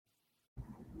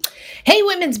Hey,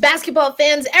 women's basketball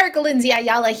fans, Erica Lindsay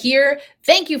Ayala here.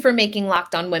 Thank you for making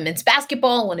Locked On Women's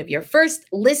Basketball one of your first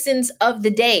listens of the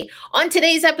day. On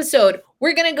today's episode,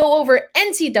 we're going to go over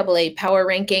NCAA Power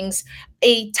Rankings,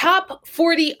 a top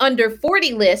 40 under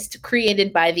 40 list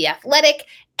created by The Athletic,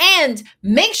 and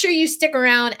make sure you stick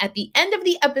around. At the end of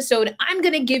the episode, I'm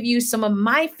going to give you some of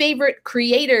my favorite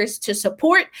creators to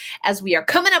support as we are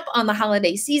coming up on the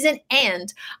holiday season,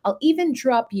 and I'll even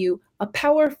drop you a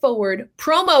Power Forward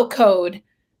promo code.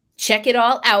 Check it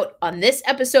all out on this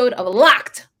episode of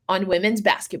Locked on Women's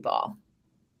Basketball.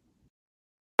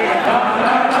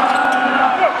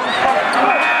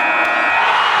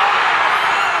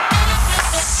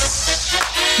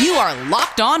 You are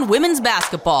Locked On Women's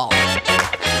Basketball,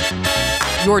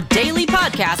 your daily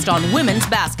podcast on women's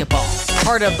basketball.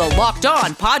 Part of the Locked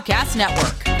On Podcast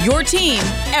Network, your team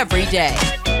every day.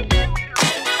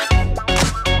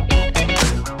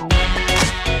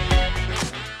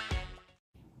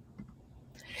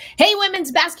 Hey,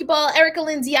 women's basketball, Erica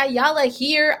Lindsay Ayala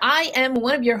here. I am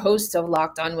one of your hosts of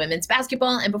Locked On Women's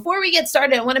Basketball. And before we get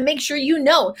started, I want to make sure you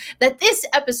know that this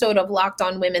episode of Locked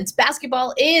On Women's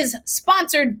Basketball is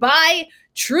sponsored by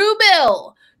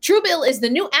Truebill. Truebill is the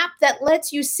new app that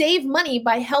lets you save money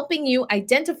by helping you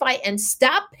identify and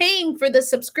stop paying for the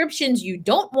subscriptions you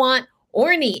don't want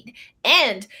or need,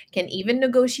 and can even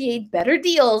negotiate better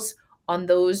deals on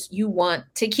those you want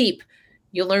to keep.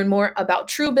 You'll learn more about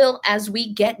Truebill as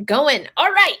we get going.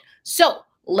 All right, so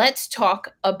let's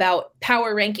talk about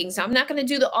power rankings. I'm not going to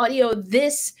do the audio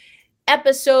this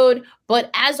episode, but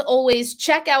as always,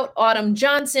 check out Autumn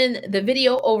Johnson, the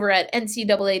video over at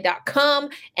ncaa.com,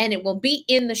 and it will be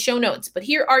in the show notes. But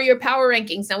here are your power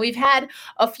rankings. Now, we've had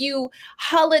a few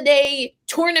holiday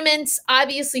tournaments.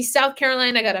 Obviously, South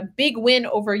Carolina got a big win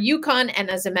over UConn, and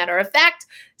as a matter of fact,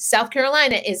 South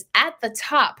Carolina is at the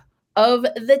top of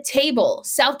the table.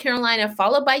 South Carolina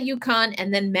followed by UConn,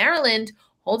 and then Maryland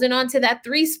holding on to that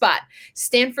 3 spot.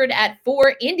 Stanford at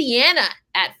 4, Indiana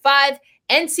at 5,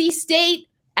 NC State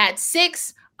at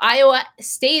 6, Iowa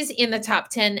stays in the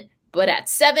top 10, but at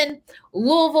 7.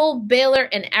 Louisville, Baylor,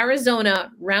 and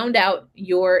Arizona round out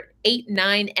your 8,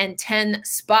 9, and 10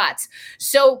 spots.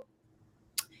 So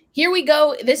here we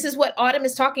go. This is what Autumn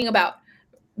is talking about.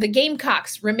 The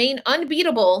Gamecocks remain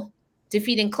unbeatable,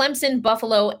 defeating Clemson,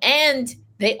 Buffalo, and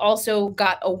they also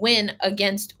got a win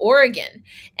against Oregon.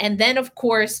 And then, of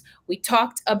course, we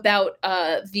talked about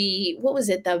the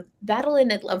Battle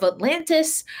of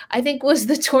Atlantis, I think was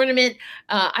the tournament.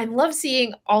 I love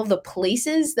seeing all the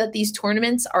places that these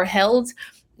tournaments are held.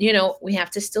 You know, we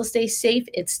have to still stay safe.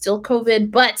 It's still COVID,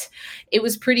 but it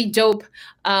was pretty dope.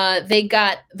 They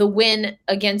got the win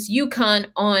against UConn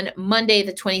on Monday,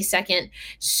 the 22nd.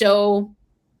 So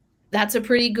that's a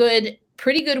pretty good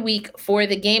week for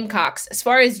the Gamecocks. As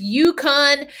far as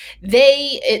UConn,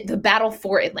 the Battle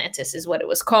for Atlantis is what it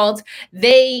was called.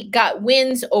 They got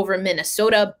wins over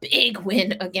Minnesota, big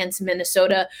win against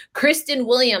Minnesota. Kristen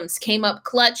Williams came up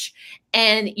clutch,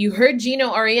 and you heard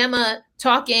Gino Auriemma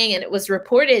talking, and it was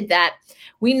reported that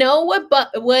we know what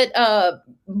Paige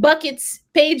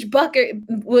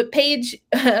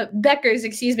Bueckers,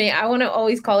 excuse me. I want to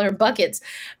always call her Buckets.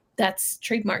 That's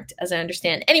trademarked, as I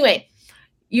understand. Anyway,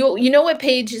 you know what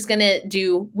Paige is going to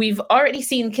do. We've already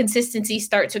seen consistency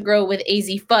start to grow with AZ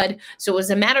Fudd. So it was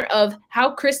a matter of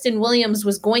how Kristen Williams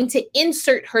was going to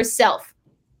insert herself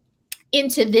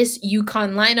into this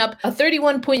UConn lineup. A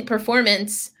 31-point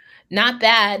performance, not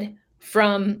bad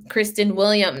from Kristen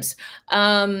Williams.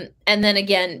 And then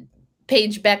again,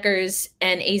 Paige Bueckers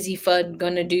and AZ Fudd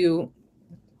going to do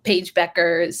Paige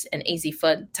Bueckers and AZ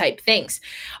Fudd type things.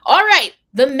 All right.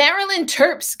 The Maryland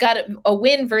Terps got a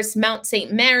win versus Mount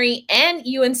St. Mary and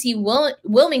UNC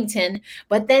Wilmington,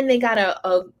 but then they got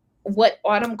a what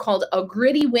Autumn called a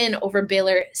gritty win over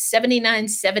Baylor,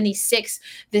 79-76.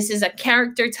 This is a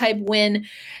character type win.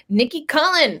 Nikki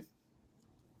Cullen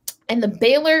and the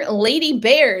Baylor Lady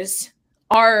Bears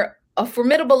are a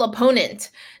formidable opponent.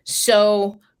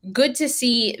 So good to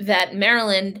see that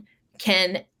Maryland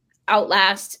can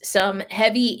outlast some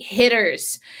heavy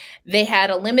hitters. They had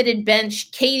a limited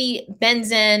bench. Katie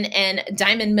Benzan and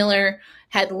Diamond Miller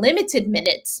had limited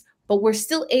minutes, but were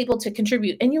still able to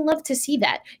contribute. And you love to see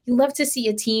that. You love to see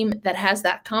a team that has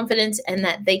that confidence and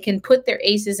that they can put their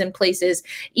aces in places,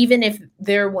 even if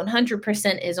their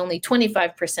 100% is only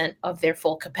 25% of their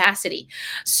full capacity.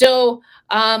 So,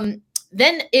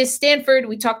 then is Stanford.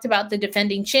 We talked about the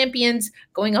defending champions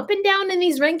going up and down in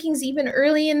these rankings even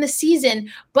early in the season,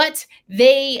 but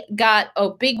they got a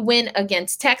big win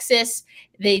against Texas.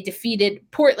 They defeated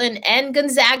Portland and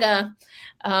Gonzaga.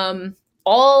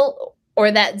 All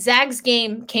or that Zags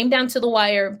game came down to the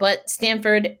wire, but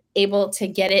Stanford able to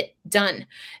get it done.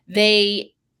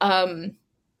 They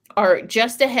are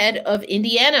just ahead of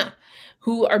Indiana,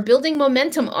 who are building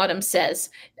momentum, Autumn says,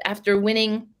 after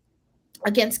winning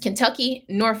against Kentucky,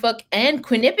 Norfolk, and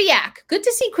Quinnipiac. Good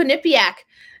to see Quinnipiac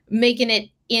making it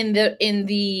in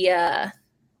the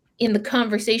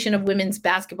conversation of women's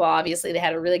basketball. Obviously, they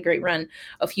had a really great run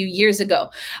a few years ago.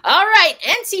 All right,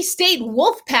 NC State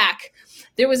Wolfpack.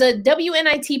 There was a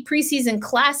WNIT preseason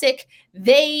classic.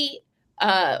 They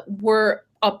were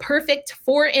a perfect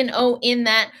 4-0 in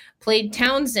that. Played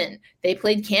Townsend. They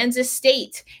played Kansas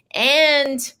State.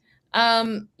 And,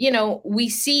 we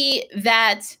see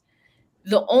that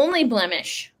the only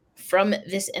blemish from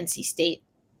this NC State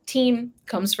team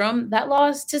comes from that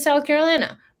loss to South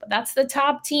Carolina. But that's the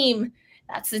top team.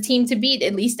 That's the team to beat,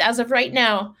 at least as of right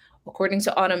now, according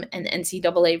to Autumn and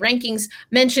NCAA rankings.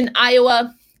 Mentioned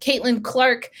Iowa, Caitlin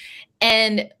Clark,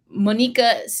 and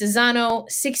Monica Cesano,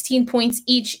 16 points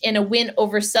each in a win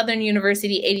over Southern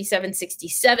University,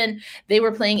 87-67. They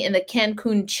were playing in the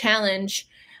Cancun Challenge.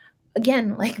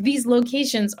 Again, these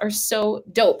locations are so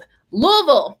dope.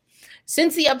 Louisville,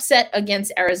 since the upset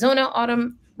against Arizona,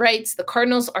 Autumn writes, the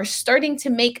Cardinals are starting to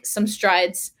make some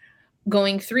strides,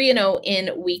 going 3-0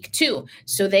 in week 2.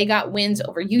 So they got wins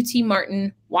over UT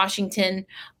Martin, Washington,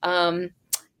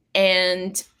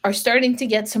 and are starting to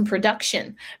get some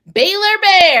production. Baylor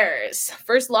Bears,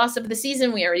 first loss of the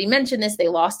season. We already mentioned this. They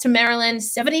lost to Maryland,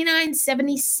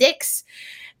 79-76.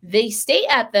 They stay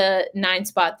at the 9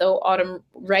 spot, though, Autumn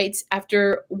writes,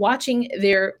 after watching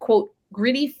their, quote,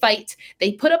 gritty fight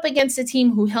they put up against a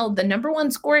team who held the number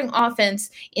 1 scoring offense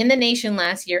in the nation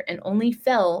last year and only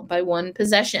fell by 1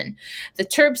 possession. The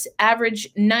Terps averaged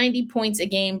 90 points a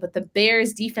game, but the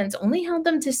Bears defense only held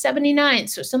them to 79.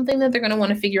 So something that they're going to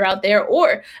want to figure out there,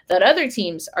 or that other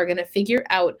teams are going to figure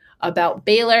out about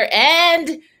Baylor.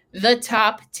 And the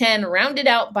top 10 rounded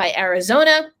out by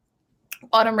Arizona.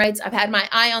 Autumn writes, I've had my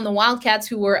eye on the Wildcats,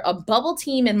 who were a bubble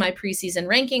team in my preseason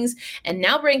rankings and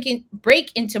now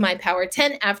break into my Power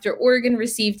 10 after Oregon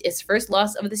received its first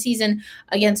loss of the season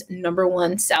against number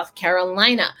 1 South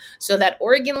Carolina. So that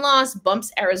Oregon loss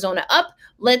bumps Arizona up.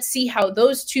 Let's see how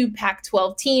those 2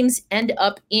 Pac-12 teams end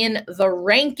up in the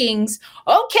rankings.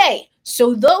 Okay,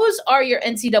 so those are your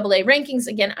NCAA rankings.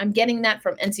 Again, I'm getting that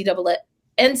from NCAA.com.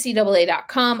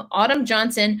 Autumn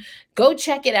Johnson, go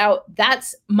check it out.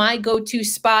 That's my go-to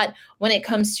spot when it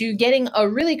comes to getting a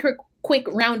really quick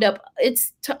roundup.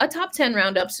 It's a top 10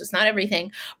 roundup, so it's not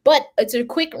everything, but it's a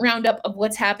quick roundup of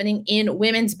what's happening in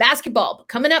women's basketball. But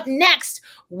coming up next,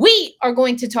 we are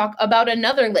going to talk about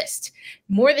another list,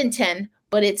 more than 10,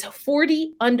 but it's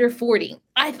 40 under 40.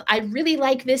 I really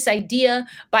like this idea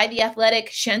by The Athletic.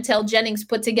 Chantel Jennings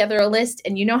put together a list,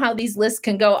 and you know how these lists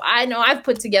can go. I know I've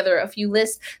put together a few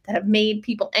lists that have made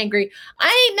people angry.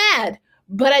 I ain't mad,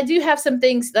 but I do have some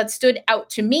things that stood out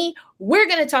to me. We're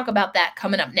going to talk about that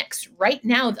coming up next. Right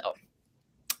now, though,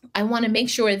 I want to make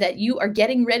sure that you are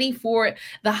getting ready for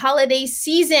the holiday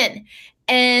season.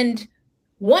 And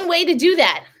one way to do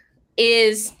that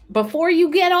is, before you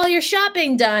get all your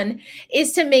shopping done,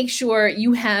 is to make sure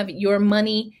you have your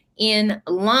money in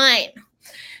line.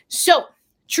 So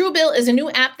Truebill is a new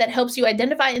app that helps you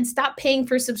identify and stop paying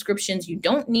for subscriptions you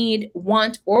don't need,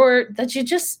 want, or that you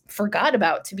just forgot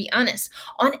about, to be honest.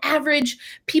 On average,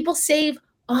 people save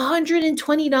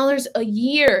 $120 a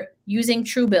year using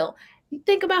Truebill.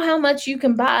 Think about how much you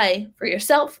can buy for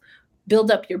yourself,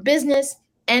 build up your business,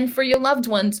 and for your loved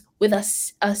ones with a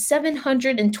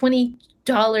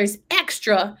 $720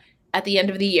 extra at the end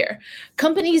of the year.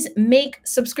 Companies make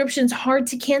subscriptions hard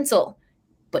to cancel,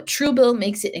 but Truebill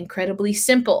makes it incredibly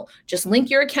simple. Just link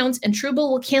your accounts and Truebill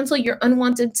will cancel your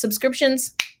unwanted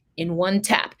subscriptions in one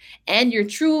tap. And your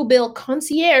Truebill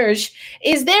concierge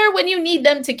is there when you need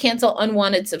them to cancel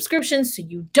unwanted subscriptions, so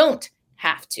you don't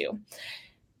have to.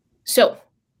 So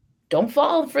don't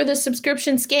fall for the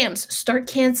subscription scams. Start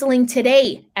canceling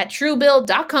today at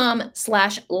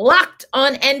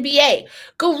Truebill.com/LockedOnNBA.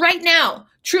 Go right now.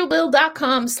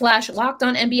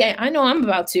 Truebill.com/LockedOnNBA. I know I'm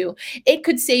about to. It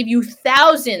could save you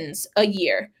thousands a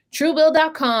year.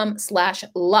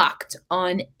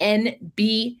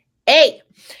 Truebill.com/LockedOnNBA.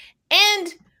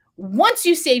 And once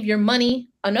you save your money,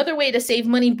 another way to save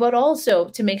money, but also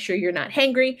to make sure you're not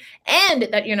hangry and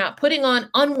that you're not putting on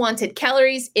unwanted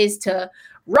calories, is to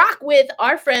rock with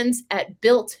our friends at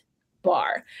Built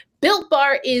Bar. Built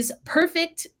Bar is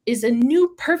a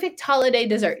new perfect holiday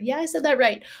dessert. Yeah, I said that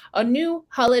right. A new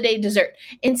holiday dessert.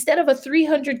 Instead of a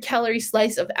 300-calorie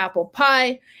slice of apple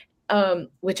pie,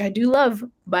 which I do love,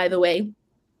 by the way,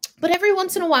 But every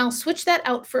once in a while, switch that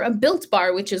out for a Built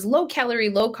Bar, which is low calorie,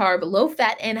 low carb, low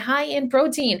fat, and high in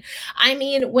protein. I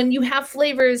mean, when you have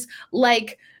flavors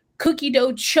like cookie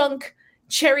dough chunk,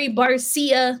 cherry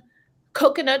barcia,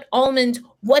 coconut almond,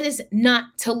 what is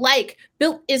not to like?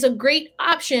 Built is a great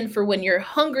option for when you're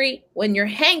hungry, when you're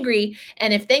hangry,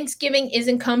 and if Thanksgiving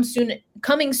isn't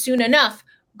coming soon enough,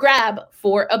 grab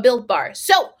for a Built Bar.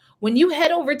 So when you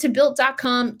head over to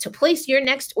built.com to place your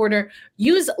next order,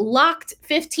 use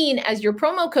LOCKED15 as your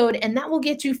promo code, and that will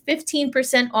get you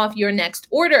 15% off your next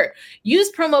order.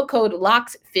 Use promo code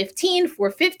LOCKED15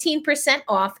 for 15%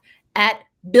 off at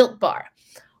Built Bar.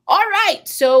 All right,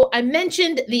 so I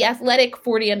mentioned The Athletic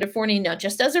 40 Under 40. Now,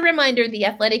 just as a reminder, The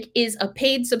Athletic is a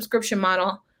paid subscription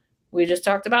model. We just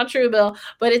talked about Truebill,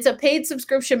 but it's a paid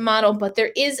subscription model, but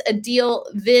there is a deal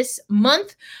this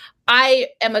month. I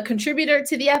am a contributor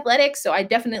to The Athletic, so I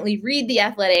definitely read The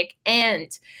Athletic, and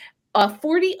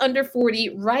 40 Under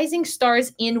 40 rising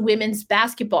stars in women's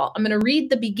basketball. I'm going to read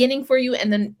the beginning for you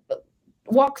and then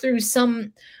walk through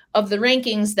some of the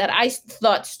rankings that I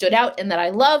thought stood out and that I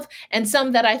love, and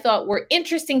some that I thought were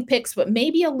interesting picks, but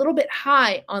maybe a little bit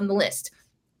high on the list.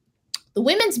 The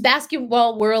women's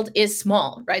basketball world is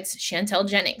small, writes Chantel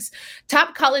Jennings.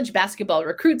 Top college basketball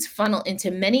recruits funnel into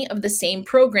many of the same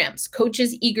programs.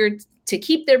 Coaches eager to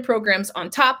keep their programs on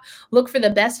top look for the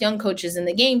best young coaches in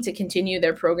the game to continue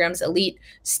their program's elite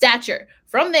stature.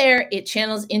 From there, it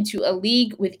channels into a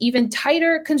league with even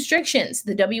tighter constrictions.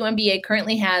 The WNBA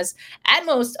currently has at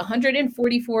most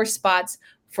 144 spots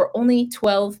for only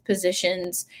 12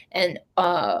 positions and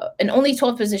only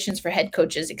 12 positions for head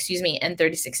coaches, and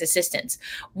 36 assistants.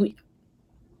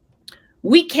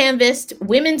 We canvassed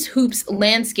women's hoops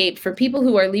landscape for people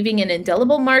who are leaving an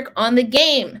indelible mark on the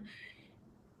game.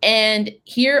 And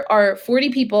here are 40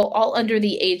 people, all under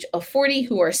the age of 40,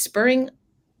 who are spurring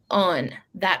on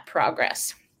that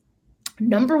progress.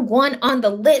 Number one on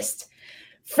the list,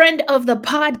 friend of the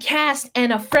podcast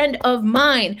and a friend of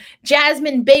mine,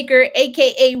 Jasmine Baker,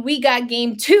 aka We Got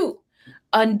Game 2,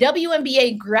 a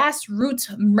WNBA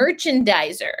grassroots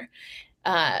merchandiser.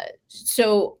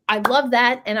 So I love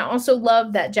that. And I also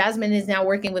love that Jasmine is now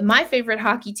working with my favorite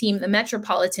hockey team, the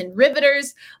Metropolitan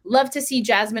Riveters. Love to see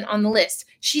Jasmine on the list.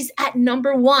 She's at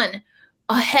number one,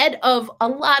 ahead of a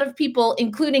lot of people,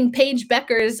 including Paige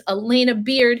Beckers, Elena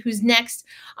Beard, who's next,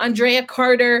 Andrea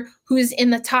Carter, who's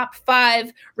in the top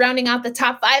 5. Rounding out the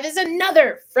top 5 is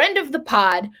another friend of the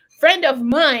pod, friend of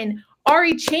mine,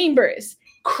 Ari Chambers,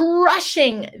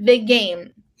 crushing the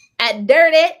game at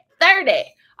Dirty 30.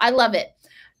 I love it.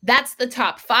 That's the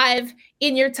top 5.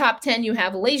 In your top 10, you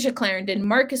have Layshia Clarendon,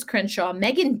 Marcus Crenshaw,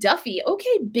 Megan Duffy.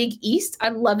 Okay, Big East. I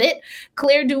love it.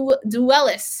 Claire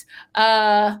Duellis,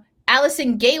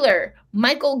 Allison Gaylor,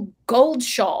 Michael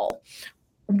Goldschall,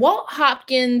 Walt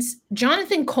Hopkins,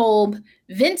 Jonathan Kolb,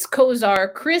 Vince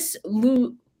Kozar, Chris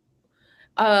Lumague.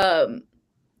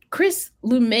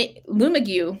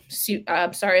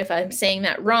 I'm sorry if I'm saying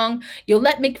that wrong.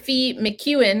 Yolette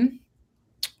McEwen,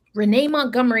 Renee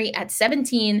Montgomery at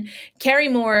 17, Carrie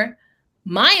Moore,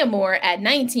 Maya Moore at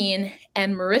 19,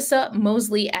 and Marissa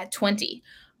Mosley at 20.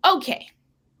 Okay.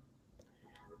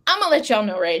 I'm going to let y'all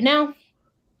know right now,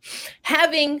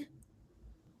 having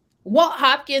Walt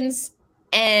Hopkins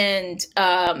and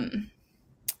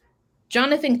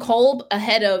Jonathan Kolb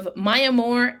ahead of Maya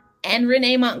Moore and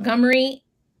Renee Montgomery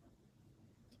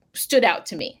stood out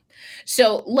to me.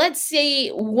 So let's see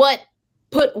what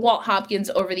put Walt Hopkins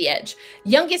over the edge.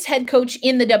 Youngest head coach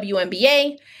in the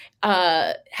WNBA,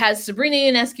 has Sabrina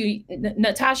Ionescu,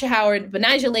 Natasha Howard,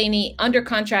 Benijah Laney under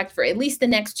contract for at least the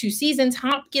next 2 seasons.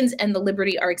 Hopkins and the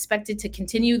Liberty are expected to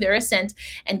continue their ascent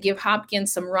and give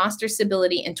Hopkins some roster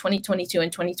stability in 2022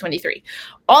 and 2023.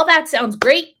 All that sounds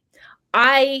great.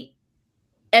 I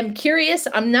am curious.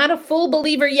 I'm not a full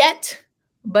believer yet,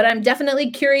 but I'm definitely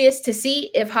curious to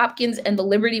see if Hopkins and the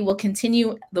Liberty will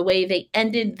continue the way they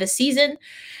ended the season,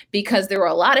 because there were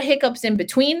a lot of hiccups in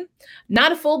between.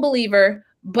 Not a full believer,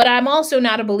 but I'm also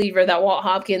not a believer that Walt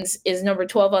Hopkins is number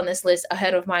 12 on this list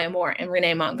ahead of Maya Moore and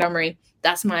Renee Montgomery.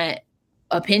 That's my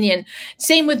opinion.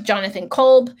 Same with Jonathan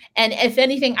Kolb. And if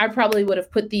anything, I probably would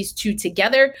have put these two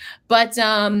together. But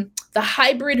the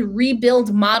hybrid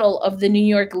rebuild model of the New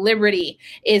York Liberty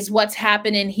is what's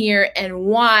happening here, and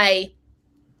why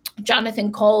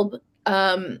Jonathan Kolb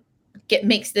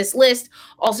makes this list.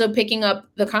 Also picking up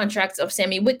the contracts of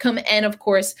Sammy Whitcomb, and of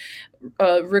course,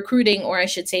 recruiting, or I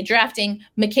should say drafting,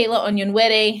 Michaela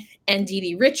Onyenwere and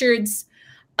Didi Richards.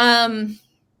 Again,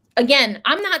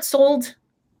 I'm not sold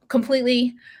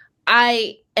completely.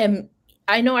 I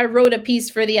I know I wrote a piece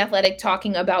for The Athletic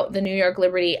talking about the New York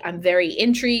Liberty. I'm very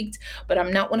intrigued, but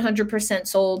I'm not 100%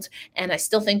 sold. And I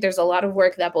still think there's a lot of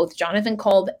work that both Jonathan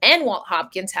Kolb and Walt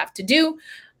Hopkins have to do.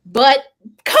 But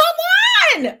come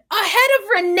on! Ahead of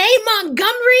Renee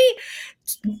Montgomery,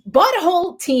 bought a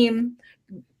whole team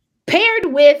paired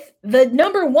with the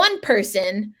number one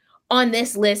person on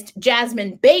this list,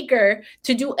 Jasmine Baker,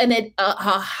 to do a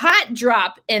hot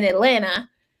drop in Atlanta.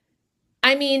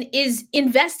 I mean, is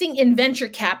investing in venture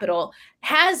capital,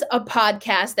 has a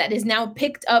podcast that is now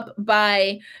picked up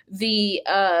by the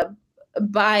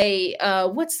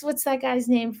what's that guy's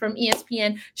name from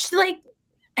ESPN? She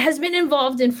has been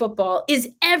involved in football, is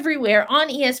everywhere on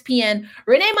ESPN.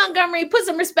 Renee Montgomery, put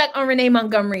some respect on Renee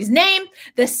Montgomery's name.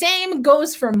 The same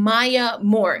goes for Maya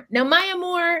Moore. Now, Maya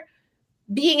Moore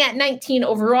being at 19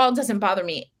 overall doesn't bother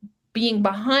me. Being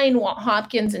behind Walt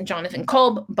Hopkins and Jonathan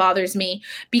Kolb bothers me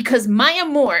because Maya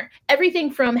Moore,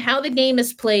 everything from how the game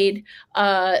is played,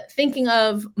 thinking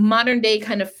of modern day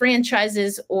kind of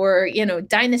franchises or,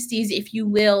 dynasties, if you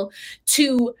will,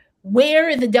 to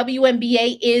where the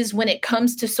WNBA is when it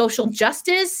comes to social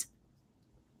justice,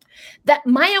 that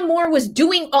Maya Moore was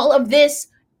doing all of this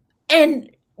and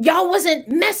y'all wasn't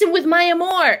messing with Maya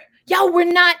Moore. Y'all were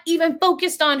not even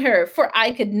focused on her for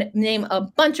I could name a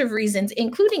bunch of reasons,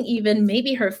 including even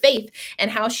maybe her faith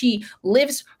and how she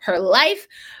lives her life.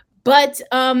 But,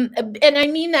 and I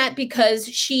mean that because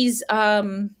she's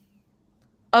a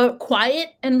quiet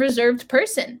and reserved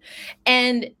person.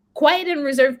 And quiet and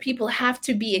reserved people have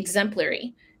to be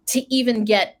exemplary to even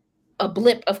get a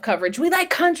blip of coverage. We like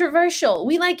controversial.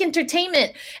 We like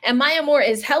entertainment. And Maya Moore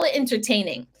is hella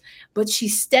entertaining. But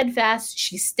she's steadfast,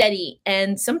 she's steady,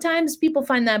 and sometimes people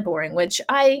find that boring, which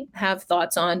I have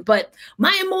thoughts on. But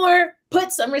Maya Moore,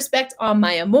 put some respect on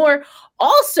Maya Moore.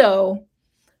 Also,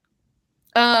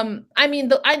 I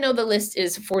know the list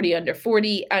is 40 under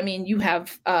 40. I mean, you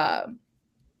have, the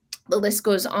list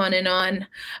goes on and on.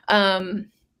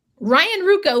 Ryan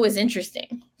Ruocco is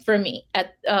interesting for me.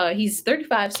 He's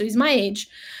 35, so he's my age.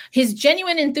 His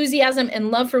genuine enthusiasm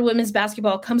and love for women's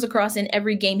basketball comes across in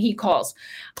every game he calls.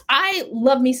 I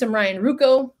love me some Ryan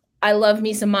Ruocco. I love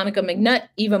me some Monica McNutt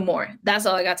even more. That's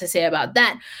all I got to say about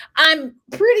that. I'm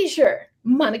pretty sure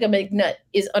Monica McNutt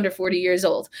is under 40 years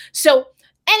old. So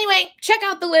anyway, check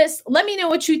out the list. Let me know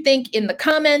what you think in the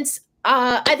comments.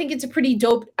 I think it's a pretty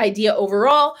dope idea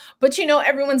overall, but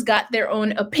everyone's got their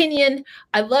own opinion.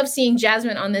 I love seeing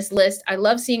Jasmine on this list. I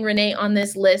love seeing Renee on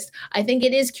this list. I think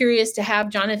it is curious to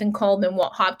have Jonathan Kolb and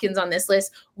Walt Hopkins on this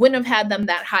list. Wouldn't have had them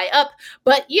that high up,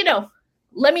 but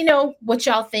let me know what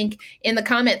y'all think in the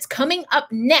comments. Coming up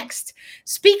next,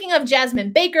 speaking of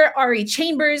Jasmine Baker, Ari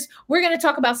Chambers, we're going to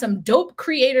talk about some dope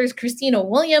creators, Christina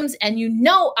Williams. And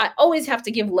I always have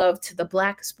to give love to the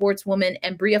Black sportswoman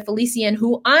and Bria Felician,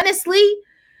 who honestly,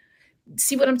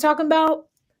 see what I'm talking about?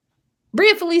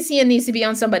 Bria Felician needs to be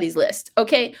on somebody's list,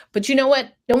 okay? But you know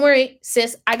what? Don't worry,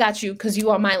 sis. I got you because you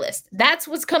are on my list. That's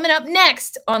what's coming up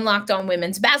next on Locked On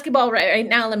Women's Basketball. Right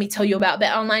now, let me tell you about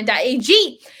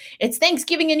BetOnline.ag. It's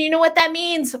Thanksgiving, and you know what that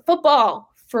means? Football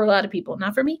for a lot of people.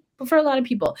 Not for me, but for a lot of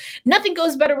people. Nothing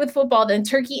goes better with football than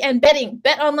turkey and betting.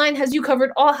 BetOnline has you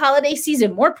covered all holiday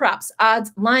season. More props,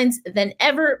 odds, lines than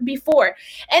ever before.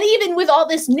 And even with all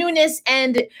this newness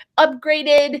and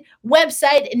upgraded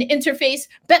website and interface,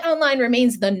 BetOnline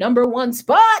remains the number one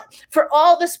spot for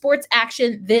all the sports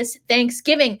action this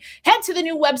Thanksgiving. Head to the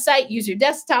new website, use your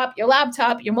desktop, your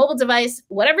laptop, your mobile device,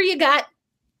 whatever you got,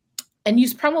 and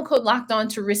use promo code LOCKEDON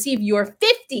to receive your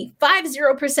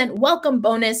 50% welcome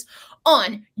bonus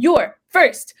on your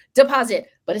first deposit.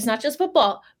 But it's not just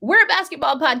football. We're a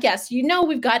basketball podcast.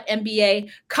 We've got NBA,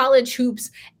 college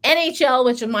hoops, NHL,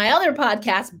 which is my other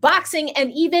podcast, boxing,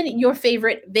 and even your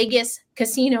favorite Vegas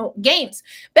casino games.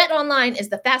 BetOnline is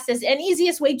the fastest and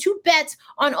easiest way to bet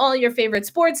on all your favorite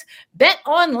sports.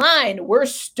 BetOnline, we're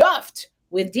stuffed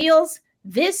with deals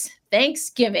this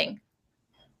Thanksgiving.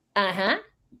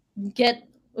 Get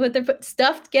what they're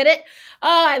stuffed, get it?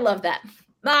 Oh, I love that.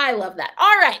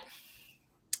 All right.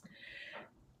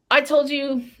 I told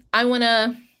you I want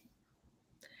to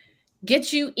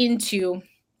get you into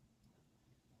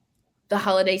the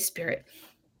holiday spirit,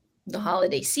 the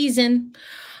holiday season.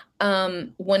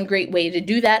 One great way to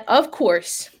do that, of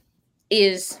course,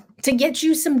 is to get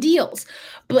you some deals.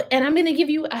 And I'm going to give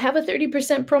you, I have a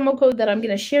 30% promo code that I'm going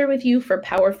to share with you for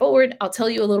Power Forward. I'll tell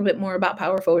you a little bit more about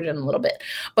Power Forward in a little bit.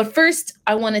 But first,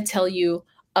 I want to tell you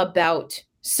about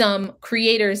some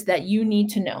creators that you need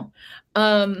to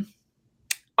know.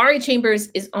 Ari Chambers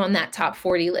is on that top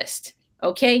 40 list.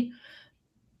 Okay.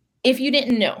 If you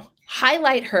didn't know,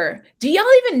 Highlight Her. Do y'all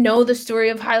even know the story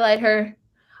of Highlight Her?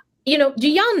 do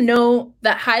y'all know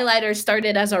that highlighter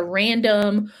started as a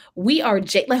random We Are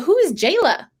Jayla? Who is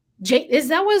Jayla? Is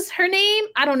that was her name?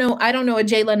 I don't know. I don't know a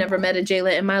Jayla. Never met a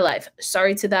Jayla in my life.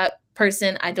 Sorry to that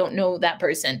person. I don't know that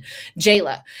person.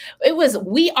 Jayla. It was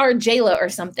We Are Jayla or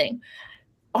something.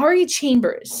 Ari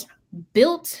Chambers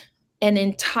built an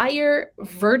entire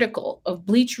vertical of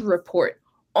Bleacher Report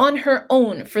on her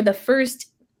own for the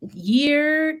first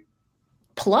year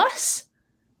plus.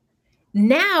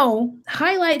 Now,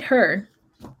 highlight her.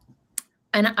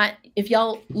 And if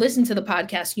y'all listen to the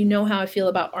podcast, you know how I feel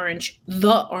about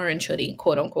the orange hoodie,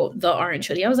 quote unquote, the orange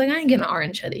hoodie. I was like, I ain't getting an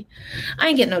orange hoodie. I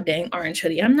ain't getting no dang orange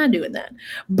hoodie. I'm not doing that.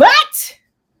 But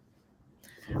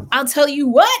I'll tell you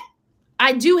what,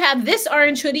 I do have this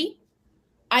orange hoodie.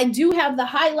 I do have the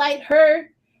highlight her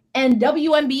and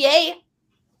WNBA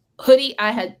hoodie.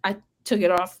 I took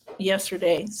it off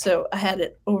yesterday, so I had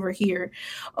it over here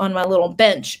on my little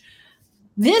bench.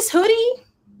 This hoodie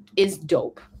is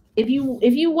dope. If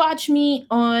you watch me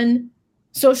on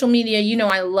social media, you know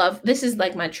I love, this is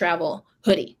like my travel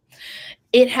hoodie.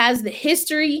 It has the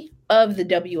history of the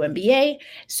WNBA.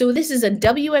 So this is a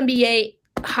WNBA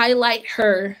highlight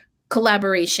her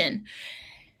collaboration.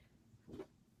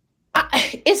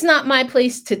 It's not my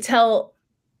place to tell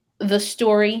the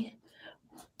story,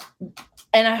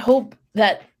 and I hope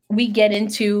that we get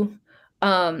into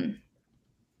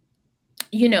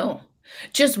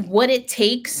just what it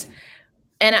takes.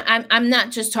 And I'm not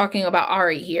just talking about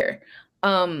Ari here.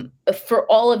 For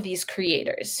all of these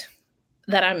creators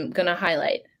that I'm gonna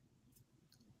highlight.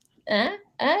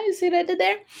 You see what I did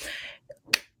there?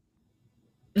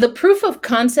 The proof of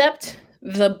concept,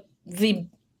 the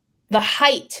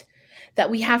height that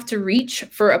we have to reach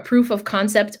for a proof of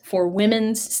concept for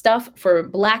women's stuff, for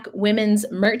Black women's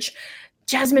merch.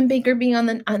 Jasmine Baker being on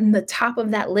the top of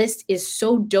that list is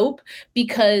so dope,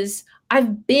 because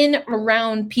I've been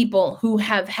around people who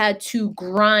have had to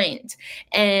grind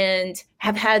and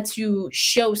have had to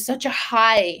show such a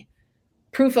high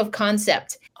proof of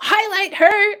concept. Highlight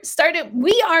her started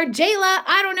We Are Jayla.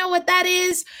 I don't know what that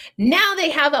is. Now they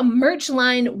have a merch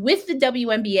line with the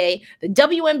WNBA. The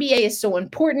WNBA is so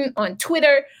important on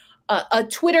Twitter. A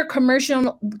Twitter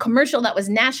commercial that was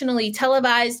nationally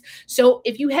televised. So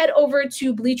if you head over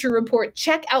to Bleacher Report,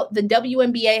 check out the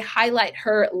WNBA Highlight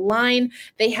Her line.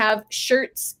 They have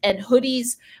shirts and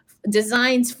hoodies,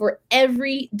 designs for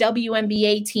every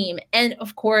WNBA team. And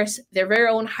of course, their very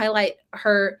own Highlight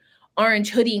Her orange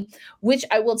hoodie, which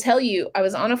I will tell you, I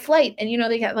was on a flight and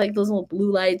they got like those little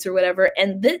blue lights or whatever.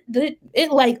 And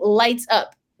it like lights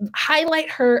up. Highlight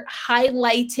Her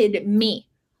highlighted me.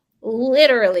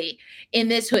 Literally in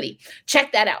this hoodie.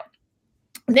 Check that out.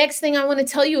 Next thing I want to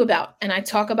tell you about, and I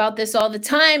talk about this all the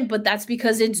time, but that's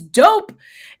because it's dope,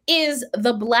 is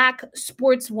the Black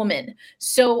sportswoman.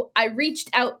 So I reached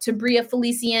out to Bria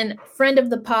Felician, friend of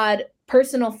the pod,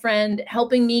 personal friend,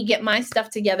 helping me get my stuff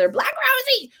together. Black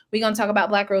Rosie. We're going to talk about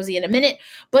Black Rosie in a minute.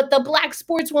 But the Black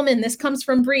sportswoman, this comes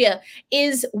from Bria,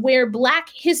 is where Black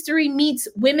history meets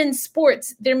women's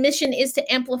sports. Their mission is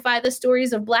to amplify the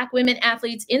stories of Black women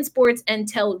athletes in sports and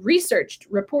tell researched,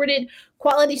 reported,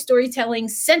 quality storytelling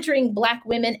centering Black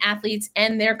women athletes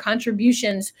and their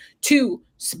contributions to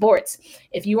sports.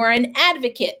 If you are an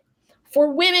advocate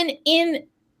for women in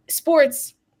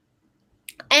sports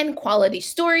and quality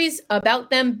stories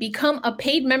about them, become a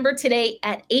paid member today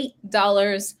at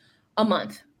 $8 a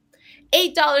month.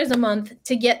 $8 a month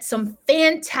to get some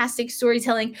fantastic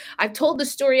storytelling. I've told the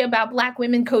story about Black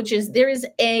women coaches. There is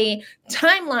a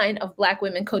timeline of Black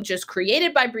women coaches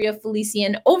created by Bria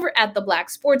Felician over at the Black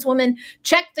Sportswoman.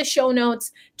 Check the show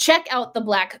notes. Check out the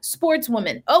Black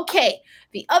Sportswoman. Okay,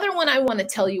 the other one I want to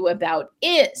tell you about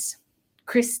is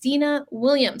Christina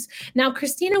Williams. Now,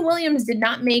 Christina Williams did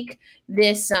not make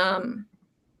this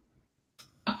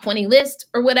 20 list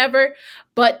or whatever,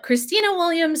 but Christina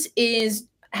Williams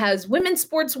has Women's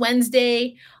Sports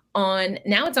Wednesday on,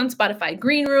 now it's on Spotify,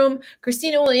 Green Room.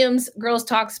 Christina Williams, Girls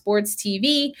Talk Sports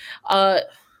TV,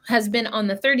 has been on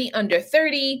the 30 Under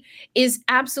 30, is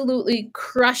absolutely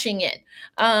crushing it.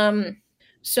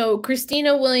 So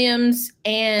Christina Williams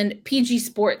and PG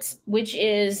Sports, which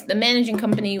is the managing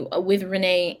company with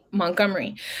Renee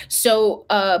Montgomery. So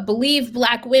Believe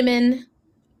Black Women,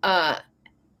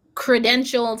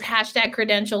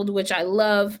 #credentialed, which I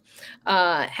love,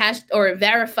 or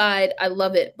verified. I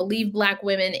love it. Believe Black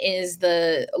Women is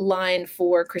the line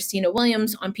for Christina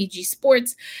Williams on PG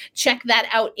Sports. Check that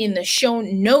out in the show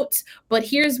notes. But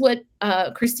here's what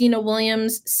Christina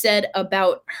Williams said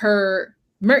about her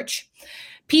merch.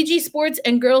 PG Sports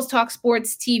and Girls Talk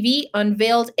Sports TV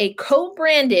unveiled a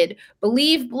co-branded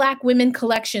Believe Black Women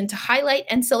collection to highlight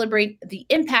and celebrate the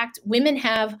impact women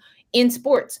have in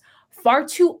sports. Far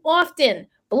too often,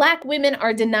 Black women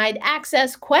are denied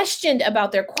access, questioned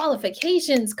about their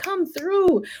qualifications, come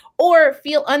through, or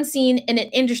feel unseen in an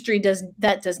industry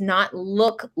that does not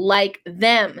look like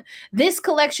them. This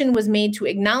collection was made to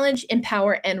acknowledge,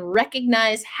 empower, and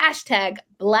recognize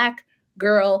 #Black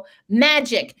Girl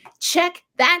Magic. Check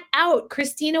that out.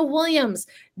 Christina Williams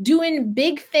doing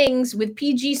big things with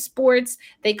PG Sports.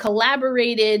 They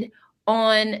collaborated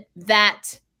on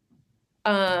that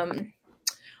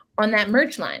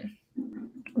merch line,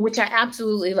 which I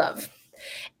absolutely love.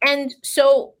 And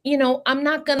so,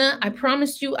 I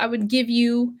promised you I would give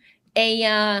you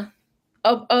a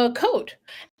code.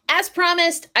 As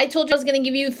promised, I told you I was going to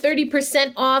give you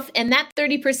 30% off, and that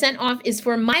 30% off is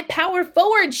for my Power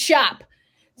Forward shop.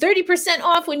 30%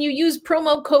 off when you use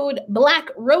promo code Black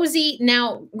Rosie.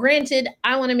 Now, granted,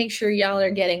 I want to make sure y'all are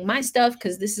getting my stuff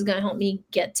because this is going to help me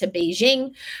get to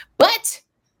Beijing. But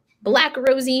Black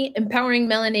Rosie, empowering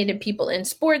melanated people in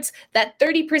sports, that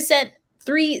 30%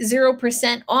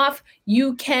 off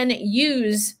you can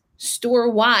use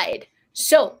store-wide.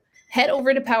 So head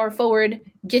over to Power Forward,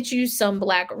 get you some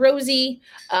Black Rosie.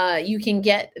 You can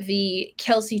get the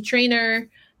Kelsey Trainer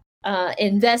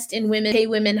Invest in Women, Pay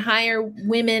Women, Hire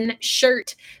Women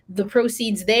shirt. The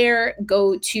proceeds there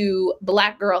go to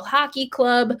Black Girl Hockey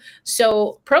Club.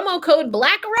 So promo code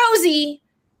Black Rosie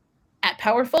at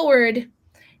Power Forward.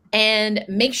 And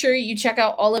make sure you check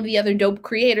out all of the other dope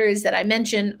creators that I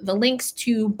mentioned, the links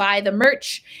to buy the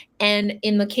merch. And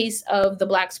in the case of the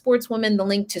Black Sportswoman, the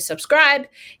link to subscribe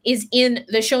is in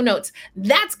the show notes.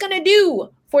 That's going to do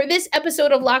for this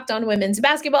episode of Locked On Women's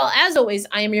Basketball. As always,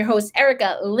 I am your host,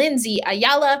 Erica Lindsay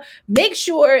Ayala. Make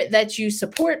sure that you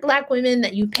support Black women,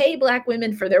 that you pay Black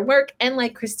women for their work. And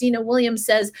like Christina Williams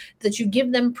says, that you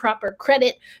give them proper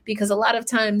credit, because a lot of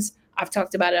times I've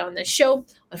talked about it on this show.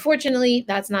 Unfortunately,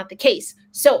 that's not the case.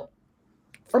 So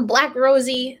from Black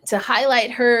Rosie, to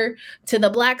highlight her, to the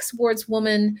Black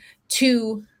Sportswoman,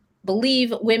 to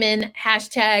Believe Women,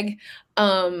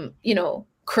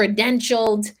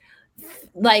 credentialed.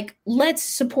 Like, let's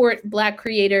support Black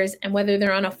creators, and whether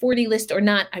they're on a 40 list or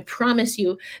not, I promise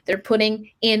you they're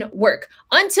putting in work.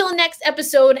 Until next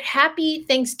episode, happy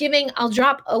Thanksgiving. I'll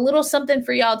drop a little something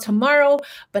for y'all tomorrow,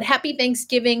 but happy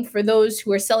Thanksgiving for those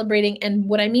who are celebrating. And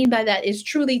what I mean by that is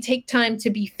truly take time to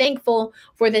be thankful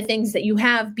for the things that you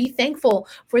have. Be thankful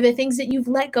for the things that you've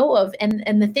let go of,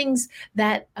 and the things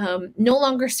that no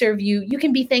longer serve you. You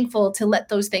can be thankful to let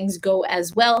those things go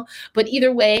as well. But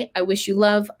either way, I wish you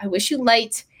love. I wish you light.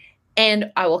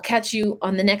 And I will catch you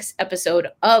on the next episode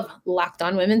of Locked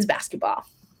On Women's Basketball.